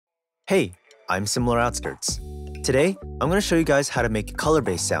Hey, I'm Similar Outskirts. Today, I'm going to show you guys how to make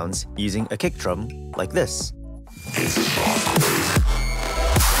color-based sounds using a kick drum like this.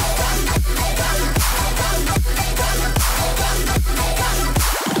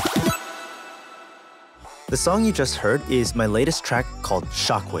 The song you just heard is my latest track called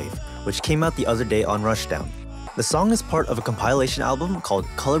Shockwave, which came out the other day on Rushdown. The song is part of a compilation album called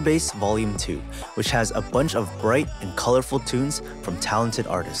Color-Bass Volume 2, which has a bunch of bright and colorful tunes from talented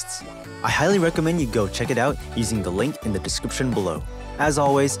artists. I highly recommend you go check it out using the link in the description below. As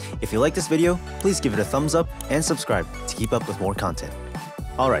always, if you like this video, please give it a thumbs up and subscribe to keep up with more content.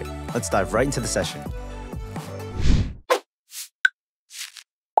 Alright, let's dive right into the session.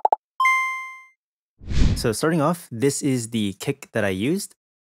 So starting off, this is the kick that I used.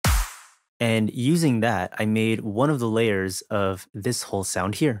 And using that, I made one of the layers of this whole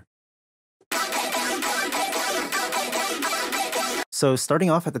sound here. So starting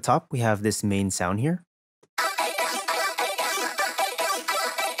off at the top, we have this main sound here,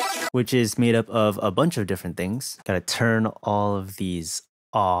 which is made up of a bunch of different things. Gotta turn all of these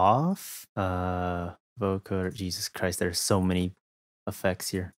off. Vocoder, Jesus Christ, there's so many effects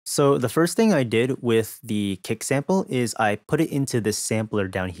here. So the first thing I did with the kick sample is I put it into this sampler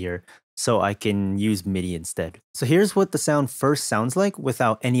down here so I can use MIDI instead. So here's what the sound first sounds like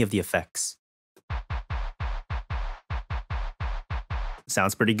without any of the effects.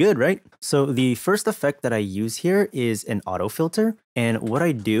 Sounds pretty good, right? So the first effect that I use here is an auto filter. And what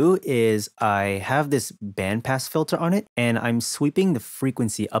I do is I have this bandpass filter on it, and I'm sweeping the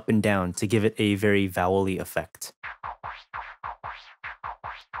frequency up and down to give it a very vowel-y effect.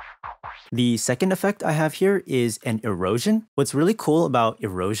 The second effect I have here is an erosion. What's really cool about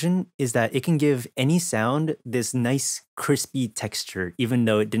erosion is that it can give any sound this nice crispy texture, even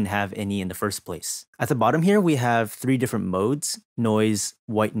though it didn't have any in the first place. At the bottom here, we have three different modes: noise,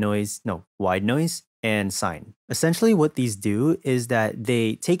 wide noise, and sine. Essentially what these do is that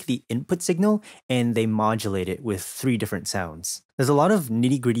they take the input signal and they modulate it with three different sounds. There's a lot of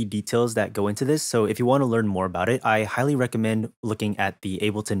nitty-gritty details that go into this, so if you want to learn more about it, I highly recommend looking at the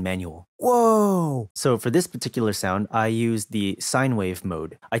Ableton manual. Whoa! So for this particular sound, I use the sine wave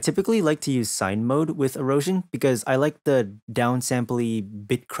mode. I typically like to use sine mode with erosion because I like the downsampley,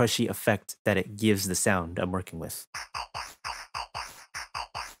 bit crushy effect that it gives the sound I'm working with.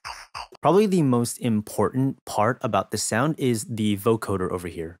 Probably the most important part about this sound is the vocoder over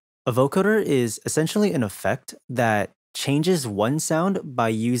here. A vocoder is essentially an effect that changes one sound by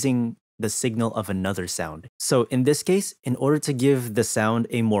using the signal of another sound. So in this case, in order to give the sound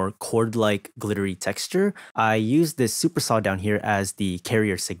a more chord-like glittery texture, I use this supersaw down here as the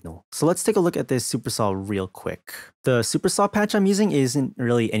carrier signal. So let's take a look at this supersaw real quick. The supersaw patch I'm using isn't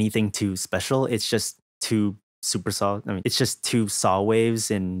really anything too special. It's just two saw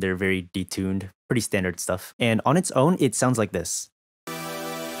waves, and they're very detuned, pretty standard stuff. And on its own, it sounds like this.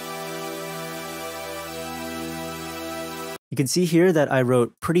 You can see here that I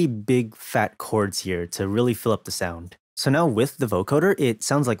wrote pretty big fat chords here to really fill up the sound. So now with the vocoder, it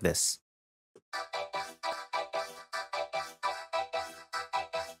sounds like this.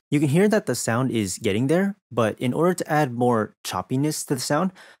 You can hear that the sound is getting there, but in order to add more choppiness to the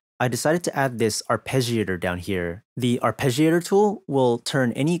sound, I decided to add this arpeggiator down here. The arpeggiator tool will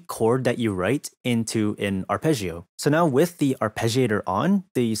turn any chord that you write into an arpeggio. So now with the arpeggiator on,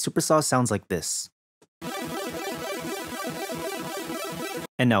 the supersaw sounds like this.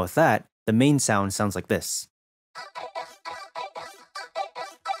 And now with that, the main sound sounds like this.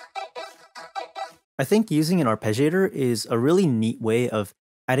 I think using an arpeggiator is a really neat way of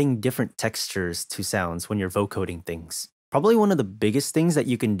adding different textures to sounds when you're vocoding things. Probably one of the biggest things that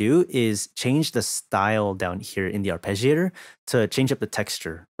you can do is change the style down here in the arpeggiator to change up the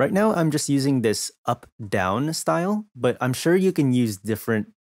texture. Right now, I'm just using this up-down style, but I'm sure you can use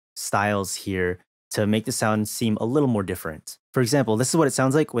different styles here to make the sound seem a little more different. For example, this is what it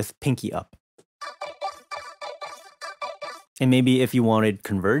sounds like with pinky up. And maybe if you wanted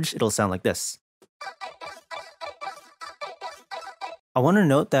converge, it'll sound like this. I want to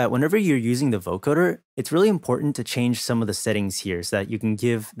note that whenever you're using the vocoder, it's really important to change some of the settings here so that you can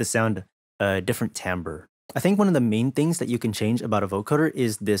give the sound a different timbre. I think one of the main things that you can change about a vocoder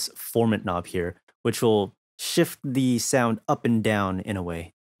is this formant knob here, which will shift the sound up and down in a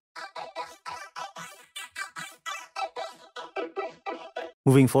way.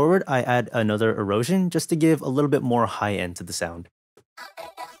 Moving forward, I add another erosion just to give a little bit more high end to the sound.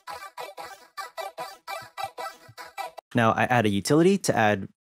 Now I add a utility to add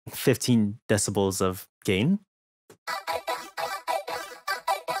 15 decibels of gain.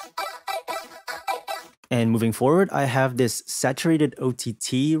 And moving forward, I have this saturated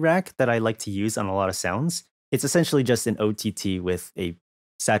OTT rack that I like to use on a lot of sounds. It's essentially just an OTT with a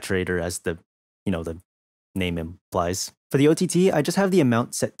saturator as the name implies. For the OTT, I just have the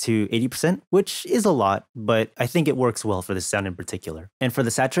amount set to 80%, which is a lot, but I think it works well for this sound in particular. And for the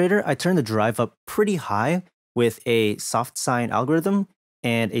saturator, I turn the drive up pretty high with a soft sine algorithm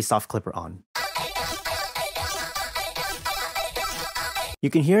and a soft clipper on. You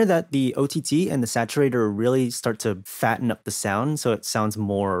can hear that the OTT and the saturator really start to fatten up the sound so it sounds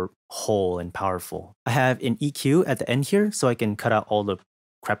more whole and powerful. I have an EQ at the end here so I can cut out all the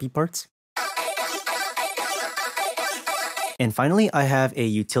crappy parts. And finally, I have a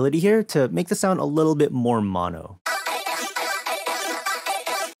utility here to make the sound a little bit more mono.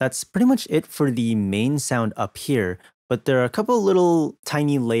 That's pretty much it for the main sound up here, but there are a couple little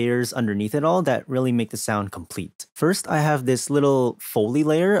tiny layers underneath it all that really make the sound complete. First, I have this little Foley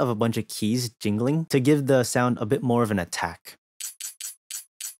layer of a bunch of keys jingling to give the sound a bit more of an attack.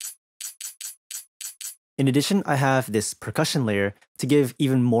 In addition, I have this percussion layer to give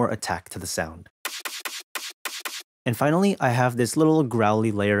even more attack to the sound. And finally, I have this little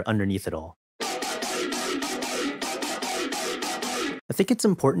growly layer underneath it all. I think it's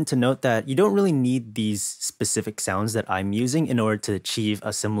important to note that you don't really need these specific sounds that I'm using in order to achieve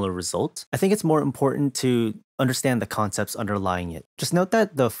a similar result. I think it's more important to understand the concepts underlying it. Just note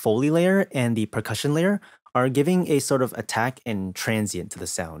that the Foley layer and the percussion layer are giving a sort of attack and transient to the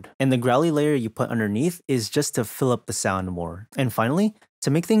sound. And the growly layer you put underneath is just to fill up the sound more. And finally, to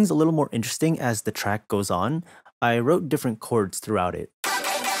make things a little more interesting as the track goes on, I wrote different chords throughout it.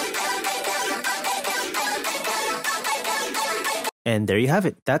 And there you have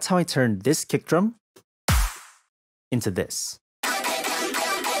it. That's how I turned this kick drum into this.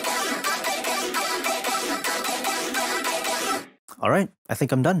 All right, I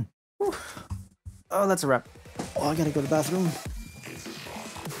think I'm done. Whew. Oh, that's a wrap. Oh, I gotta go to the bathroom.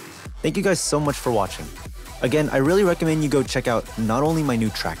 Thank you guys so much for watching. Again, I really recommend you go check out not only my new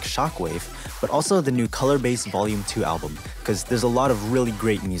track, Shockwave, but also the new Color Bass Volume 2 album, because there's a lot of really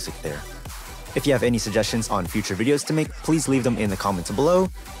great music there. If you have any suggestions on future videos to make, please leave them in the comments below.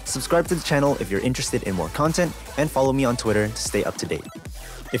 Subscribe to the channel if you're interested in more content, and follow me on Twitter to stay up to date.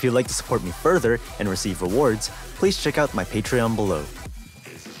 If you'd like to support me further and receive rewards, please check out my Patreon below.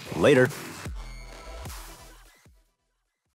 Later!